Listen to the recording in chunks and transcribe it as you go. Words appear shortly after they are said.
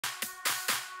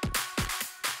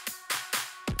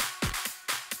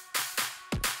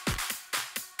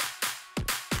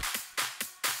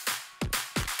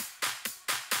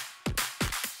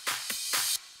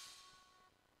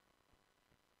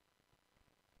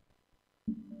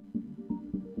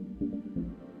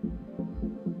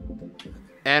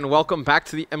And welcome back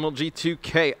to the MLG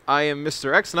 2K. I am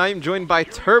Mr. X, and I am joined by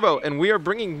Turbo, and we are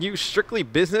bringing you Strictly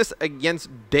Business against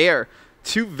Dare.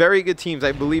 Two very good teams.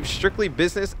 I believe Strictly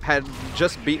Business had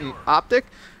just beaten Optic,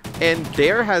 and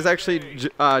Dare has actually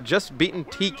just beaten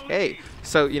TK.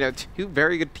 So, you know, two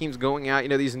very good teams going out. You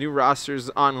know, these new rosters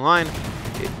online,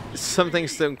 some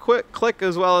things don't click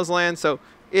as well as land, so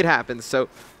it happens. So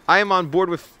I am on board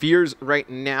with Fears right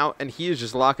now, and he is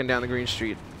just locking down the green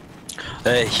street.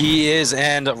 He is,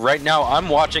 and right now I'm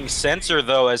watching Sensor,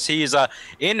 though, as he's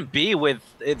in B with,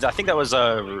 I think that was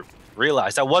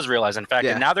Realized. That was Realized, in fact.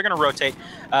 Yeah. And now they're going to rotate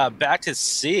back to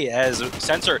C as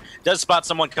Sensor does spot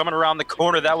someone coming around the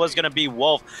corner. That was going to be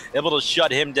Wolf, able to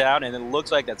shut him down, and it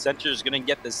looks like that Sensor is going to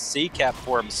get the C cap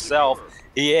for himself.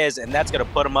 He is, and that's going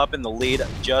to put him up in the lead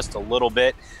just a little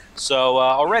bit. So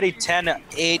already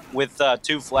 10-8 with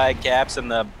 2 flag caps,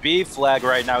 and the B flag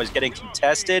right now is getting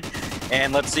contested.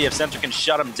 And let's see if Sensor can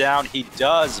shut him down. He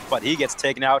does, but he gets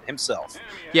taken out himself.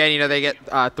 Yeah, you know, they get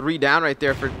 3 down right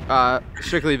there for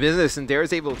Strictly Business, and Dare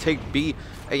is able to take B.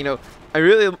 You know, I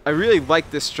really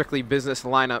like this Strictly Business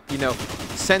lineup. You know,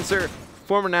 Sensor,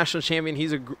 former national champion,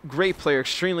 he's a great player,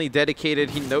 extremely dedicated.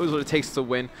 He knows what it takes to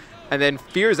win. And then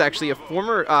Fear is actually a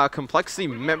former Complexity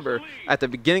member at the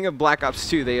beginning of Black Ops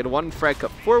 2. They had won Frag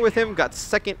Cup 4 with him, got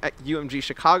second at UMG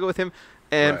Chicago with him.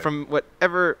 And from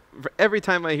whatever, every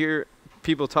time I hear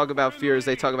people talk about Fears,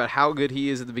 they talk about how good he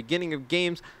is at the beginning of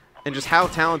games and just how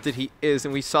talented he is.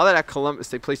 And we saw that at Columbus.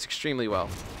 They placed extremely well.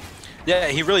 Yeah,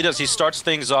 he really does. He starts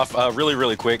things off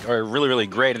really quick, or really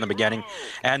great in the beginning.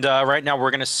 And right now we're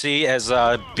going to see as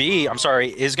B, I'm sorry,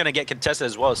 is going to get contested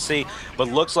as well as C, but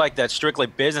looks like that Strictly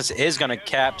Business is going to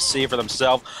cap C for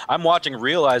themselves. I'm watching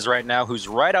Realize right now, who's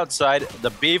right outside the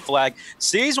B flag,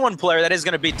 sees one player that is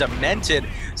going to be Demented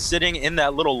sitting in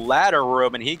that little ladder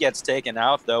room, and he gets taken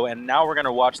out, though. And now we're going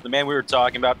to watch the man we were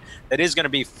talking about that is going to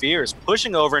be Fierce,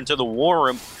 pushing over into the war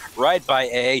room right by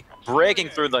A, breaking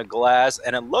through the glass,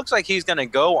 and it looks like he's going to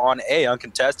go on A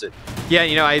uncontested. Yeah,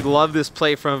 you know, I love this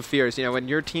play from Fears. You know, when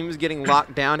your team is getting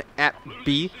locked down at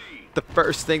B, the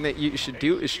first thing that you should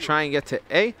do is try and get to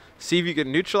A, see if you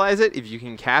can neutralize it. If you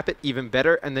can cap it, even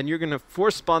better, and then you're going to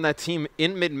force spawn that team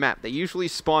in mid-map. They usually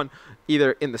spawn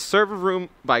either in the server room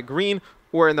by green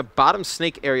or in the bottom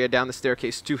snake area down the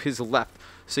staircase to his left.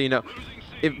 So, you know,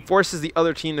 it forces the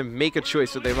other team to make a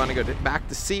choice. So they want to go back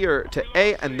to C or to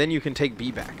A, and then you can take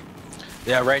B back.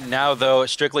 Yeah, right now, though,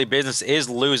 Strictly Business is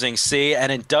losing C,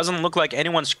 and it doesn't look like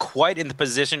anyone's quite in the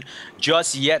position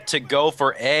just yet to go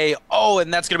for A. Oh,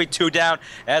 and that's going to be 2 down,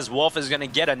 as Wolf is going to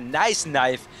get a nice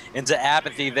knife into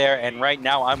Apathy there, and right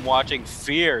now I'm watching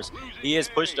Fears. He is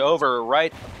pushed over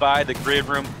right by the grid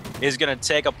room, is going to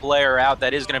take a player out.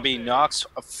 That is going to be Nox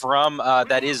from,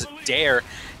 that is Dare,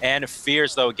 and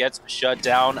Fears, though, gets shut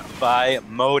down by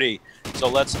Modi. So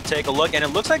let's take a look, and it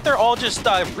looks like they're all just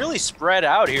really spread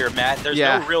out here, Matt. There's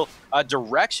no real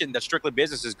direction that Strictly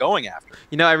Business is going after.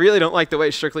 You know, I really don't like the way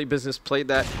Strictly Business played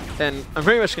that, and I'm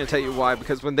pretty much going to tell you why.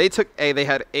 Because when they took A, they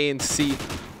had A and C,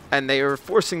 and they were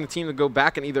forcing the team to go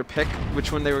back and either pick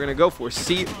which one they were going to go for,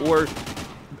 C or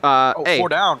A. 4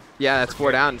 down. Yeah, that's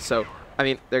 4 down. So, I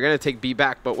mean, they're going to take B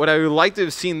back. But what I would like to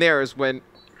have seen there is when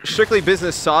Strictly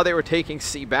Business saw they were taking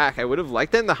C back, I would have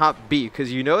liked them to hop B,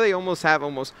 because you know they almost have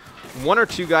 1 or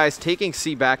 2 guys taking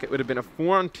C back. It would have been a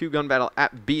 4-on-2 gun battle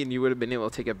at B, and you would have been able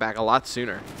to take it back a lot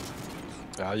sooner.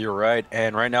 You're right,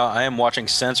 and right now I am watching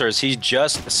Sensor as he's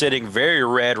just sitting very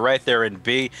red right there in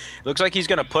B. Looks like he's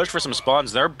going to push for some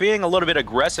spawns. They're being a little bit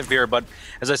aggressive here, but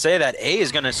as I say that, A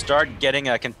is going to start getting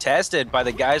contested by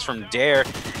the guys from Dare,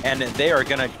 and they are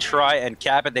going to try and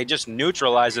cap it. They just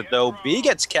neutralize it, though. B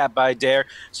gets capped by Dare,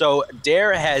 so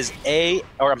Dare has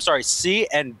C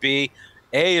and B.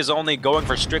 A is only going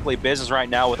for Strictly Business right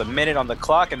now with a minute on the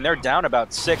clock, and they're down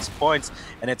about 6 points,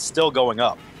 and it's still going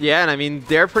up. Yeah, and I mean,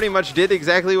 Dare pretty much did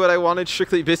exactly what I wanted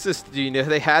Strictly Business to do. You know,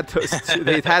 they had those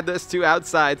they had those 2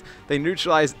 outsides. They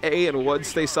neutralized A, and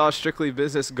once they saw Strictly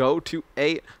Business go to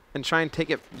A and try and take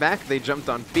it back, they jumped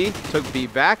on B, took B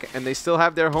back, and they still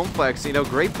have their home flex. You know,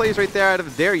 great plays right there out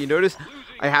of Dare. You notice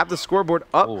I have the scoreboard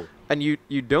up, and you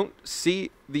don't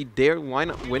see the Dare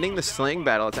lineup winning the slaying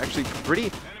battle. It's actually pretty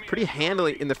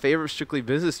handily in the favor of Strictly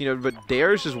Business, you know, but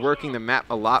Dare is just working the map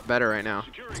a lot better right now.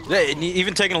 Yeah, and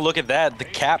even taking a look at that, the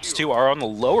caps, too, are on the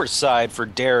lower side for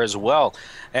Dare as well.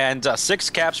 And 6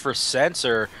 caps for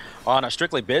Sensor on a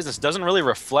Strictly Business doesn't really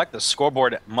reflect the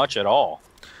scoreboard much at all.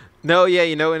 No, yeah,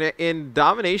 you know, in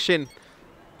domination,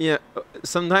 you know,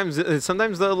 sometimes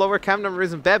the lower cap number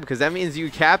isn't bad, because that means you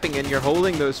capping and you're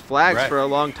holding those flags for a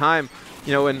long time.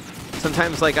 You know, when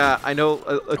sometimes like I know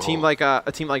a team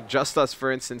like Just Us,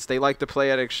 for instance, they like to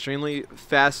play at an extremely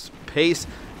fast pace,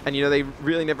 and you know they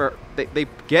really never they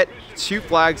get 2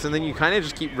 flags, and then you kind of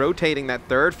just keep rotating that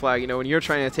 3rd flag. You know, when you're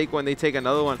trying to take one, they take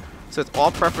another one. So it's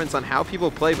all preference on how people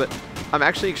play, but I'm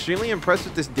actually extremely impressed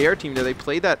with this Dare team. They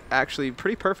played that actually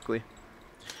pretty perfectly.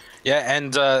 Yeah,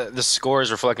 and the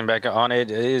scores reflecting back on it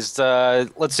is,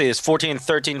 let's see, it's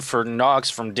 14-13 for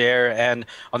Nox from Dare, and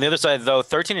on the other side, though,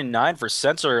 13-9 for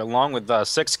Sensor, along with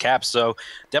 6 caps. So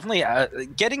definitely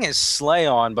getting his slay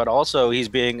on, but also he's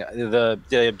being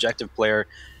the objective player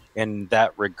in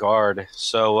that regard.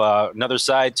 So another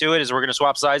side to it is we're going to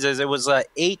swap sides. It was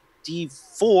 84-67,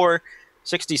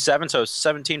 so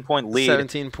 17-point lead.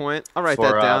 17 point. I'll write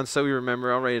that down so we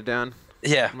remember. I'll write it down.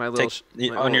 Yeah, my little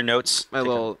on your notes. My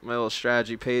little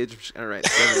strategy page. I'm just gonna write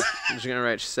 7. I'm just gonna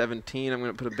write 17. I'm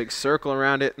gonna put a big circle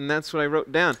around it, and that's what I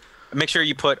wrote down. Make sure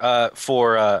you put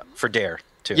for Dare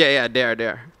too. Yeah,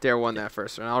 Dare won that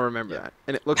first one. I'll remember that.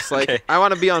 And it looks like I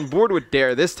want to be on board with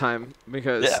Dare this time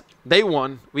because they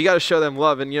won. We got to show them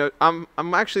love. And you know,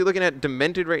 I'm actually looking at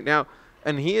Demented right now,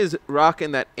 and he is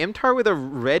rocking that MTAR with a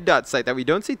red dot sight that we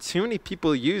don't see too many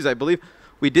people use. I believe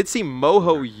we did see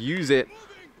Moho use it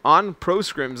on Pro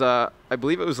Scrims. I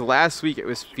believe it was last week. It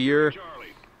was Fear.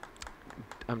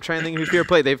 I'm trying to think who Fear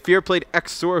played. Fear played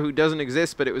Xor, who doesn't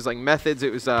exist, but it was like Methods.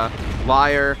 It was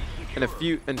Liar and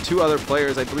 2 other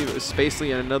players. I believe it was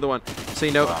Spacely and another one. So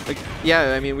you know, like,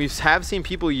 yeah. I mean, we have seen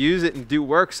people use it and do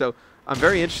work. So I'm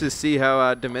very interested to see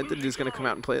how Demented is going to come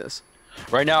out and play this.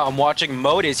 Right now, I'm watching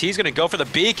Modis. He's going to go for the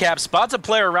B cap, spots a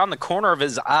player around the corner of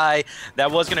his eye.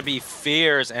 That was going to be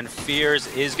Fears, and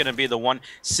Fears is going to be the one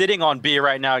sitting on B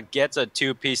right now. Gets a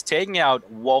 2-piece, taking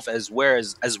out Wolf as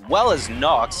well as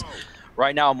Nox.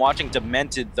 Right now, I'm watching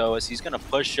Demented, though, as he's going to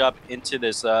push up into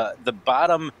this the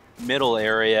bottom middle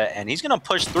area, and he's going to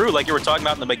push through, like you were talking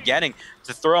about in the beginning,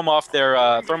 to throw them off their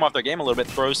game a little bit,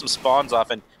 throw some spawns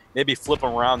off, and maybe flip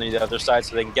them around the other side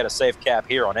so they can get a safe cap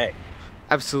here on A.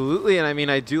 Absolutely, and I mean,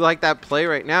 I do like that play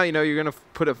right now. You know, you're going to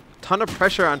put a ton of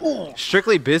pressure on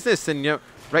Strictly Business, and you know,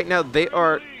 right now they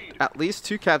are at least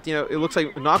 2 capped. You know, it looks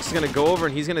like Nox is going to go over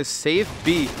and he's going to save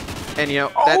B, and you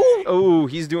know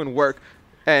he's doing work,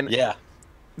 and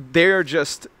they're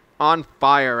just on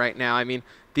fire right now. I mean,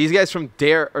 these guys from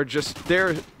Dare are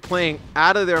they're playing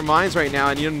out of their minds right now,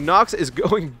 and you know, Nox is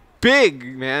going big,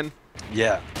 man.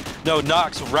 Yeah. No,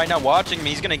 Nox right now watching him,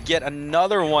 he's going to get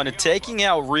another one. Taking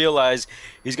out Realize,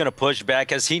 he's going to push back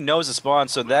because he knows the spawn,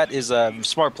 so that is a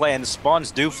smart play. And the spawns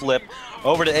do flip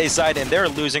over to A side, and they're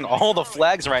losing all the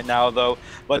flags right now, though.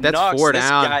 But Nox, this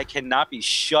guy cannot be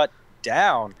shut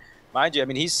down. Mind you, I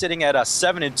mean, he's sitting at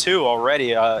 7-2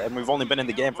 already, and we've only been in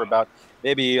the game for about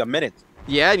maybe a minute.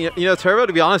 Yeah, and you know, Turbo,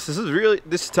 to be honest,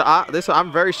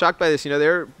 I'm very shocked by this. You know,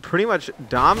 they're pretty much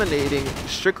dominating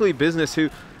Strictly Business, who,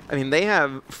 I mean, they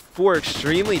have 4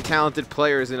 extremely talented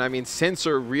players, and I mean,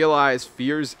 Sensor, Realize,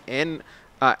 Fears, and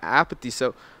Apathy.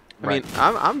 So, I mean,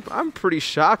 I'm pretty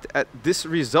shocked at this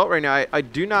result right now.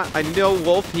 I know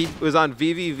Wolf, he was on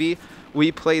VVV.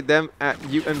 We played them at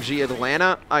UMG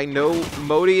Atlanta. I know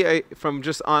Modi from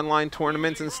just online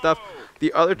tournaments and stuff.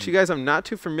 The other 2 guys I'm not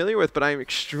too familiar with, but I'm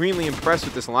extremely impressed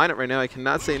with this lineup right now. I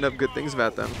cannot say enough good things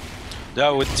about them.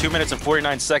 With 2 minutes and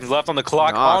 49 seconds left on the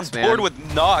clock, on board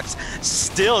with Nox.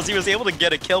 Still, as he was able to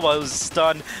get a kill while he was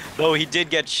stunned, though he did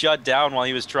get shut down while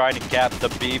he was trying to cap the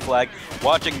B flag.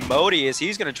 Watching Modi as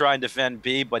he's going to try and defend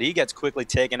B, but he gets quickly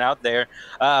taken out there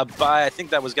by, I think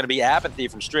that was going to be Apathy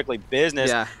from Strictly Business.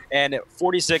 Yeah. And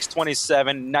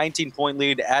 46-27, 19-point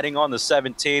lead, adding on the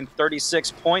 17,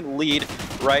 36-point lead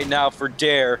right now for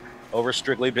Dare over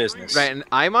Strictly Business. Right, and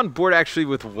I'm on board actually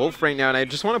with Wolf right now, and I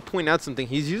just want to point out something.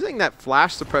 He's using that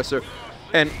flash suppressor,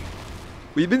 and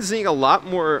we've been seeing a lot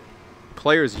more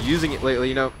players using it lately.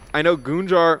 You know, I know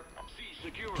Gunjar,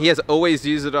 he has always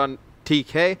used it on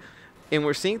TK, and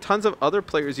we're seeing tons of other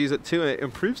players use it too, and it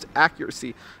improves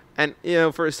accuracy. And, you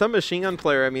know, for a sub-machine gun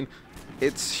player, I mean,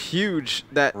 it's huge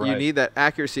that you need that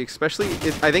accuracy, especially,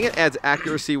 I think it adds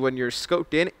accuracy when you're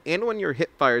scoped in and when you're hip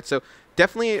fired. So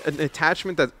definitely an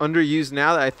attachment that's underused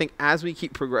now that I think as we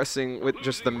keep progressing with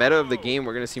just the meta of the game,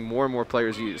 we're going to see more and more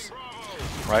players use.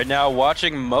 Right now,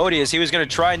 watching Modi as he was going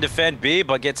to try and defend B,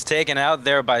 but gets taken out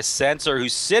there by Sensor,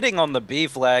 who's sitting on the B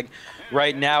flag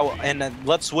right now. And then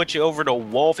let's switch over to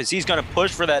Wolf as he's going to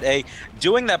push for that A,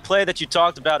 doing that play that you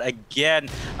talked about again,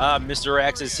 Mr.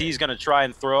 X, as he's going to try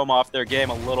and throw them off their game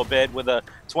a little bit with a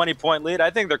 20-point lead. I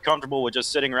think they're comfortable with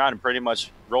just sitting around and pretty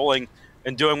much rolling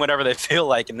and doing whatever they feel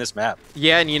like in this map.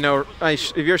 Yeah, and you know,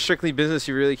 if you're strictly business,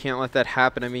 you really can't let that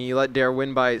happen. I mean, you let Dare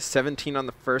win by 17 on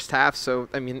the first half, so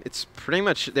I mean, it's pretty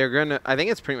much I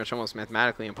think it's pretty much almost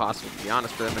mathematically impossible, to be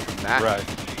honest, for them to come back.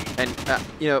 Right. And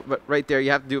you know, but right there,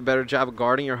 you have to do a better job of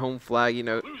guarding your home flag. You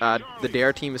know, the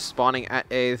Dare team is spawning at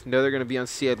A. They know they're going to be on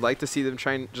C. I'd like to see them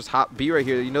try and just hop B right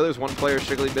here. You know, there's one player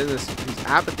strictly business who's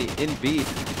apathy in B.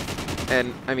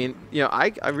 And I mean, you know, I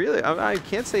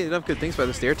can't say enough good things about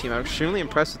this Dare team. I'm extremely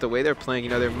impressed with the way they're playing. You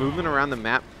know, their movement around the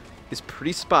map is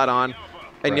pretty spot on.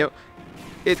 And you know,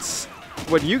 it's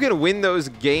when you can win those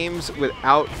games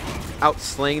without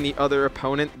outslaying the other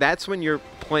opponent, that's when you're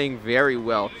playing very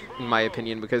well, in my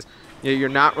opinion, because you know, you're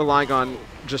not relying on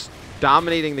just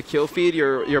dominating the kill feed.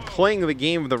 You're playing the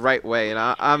game the right way, and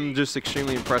I'm just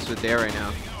extremely impressed with Dare right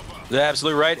now. You're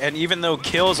absolutely right, and even though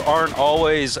kills aren't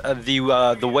always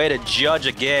the way to judge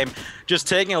a game, just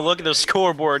taking a look at the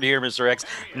scoreboard here, Mr. X,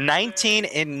 19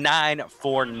 and 9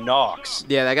 for Nox.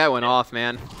 Yeah, that guy went off,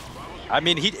 man. I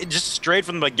mean, he just straight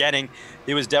from the beginning,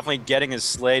 he was definitely getting his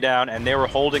slay down, and they were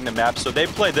holding the map. So they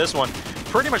played this one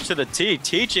pretty much to the T,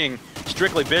 teaching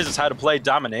Strictly Business how to play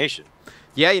domination.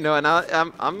 Yeah, you know, and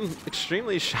I'm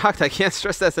extremely shocked. I can't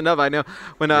stress that enough. I know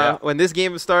when this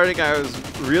game was starting, I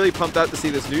was really pumped out to see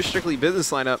this new Strictly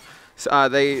Business lineup.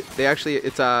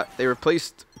 They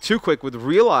replaced Too Quick with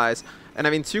Realize, and I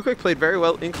mean, Too Quick played very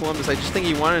well in Columbus. I just think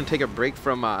he wanted to take a break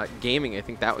from gaming. I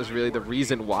think that was really the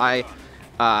reason why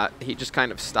he just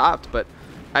kind of stopped. But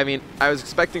I mean, I was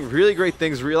expecting really great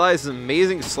things. Realize is an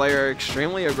amazing Slayer,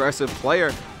 extremely aggressive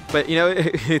player. But, you know,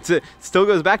 it still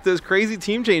goes back to those crazy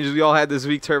team changes we all had this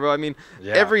week, Turbo. I mean,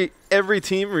 every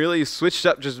team really switched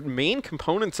up just main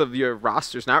components of your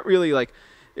rosters. Not really like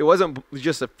it wasn't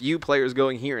just a few players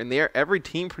going here and there. Every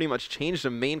team pretty much changed a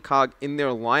main cog in their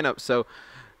lineup. So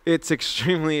it's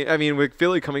extremely – I mean, with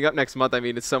Philly coming up next month, I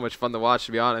mean, it's so much fun to watch,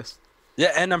 to be honest.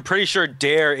 Yeah, and I'm pretty sure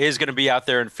Dare is going to be out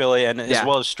there in Philly, and as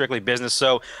well as Strictly Business.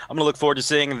 So I'm going to look forward to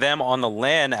seeing them on the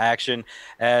LAN action,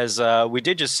 as we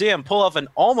did just see him pull off an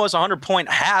almost 100-point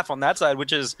half on that side,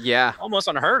 which is almost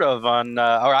unheard of on,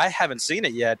 or I haven't seen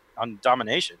it yet on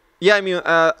Domination. Yeah, I mean,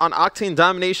 on Octane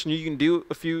Domination, you can do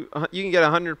you can get a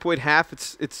 100-point half.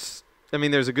 I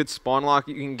mean, there's a good spawn lock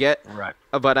you can get. Right.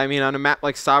 But, I mean, on a map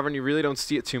like Sovereign, you really don't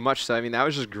see it too much. So, I mean, that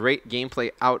was just great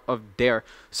gameplay out of Dare.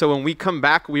 So, when we come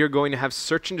back, we are going to have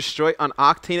Search and Destroy on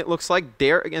Octane, it looks like.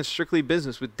 Dare against Strictly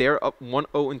Business, with Dare up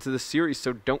 1-0 into the series.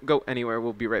 So, don't go anywhere.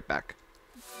 We'll be right back.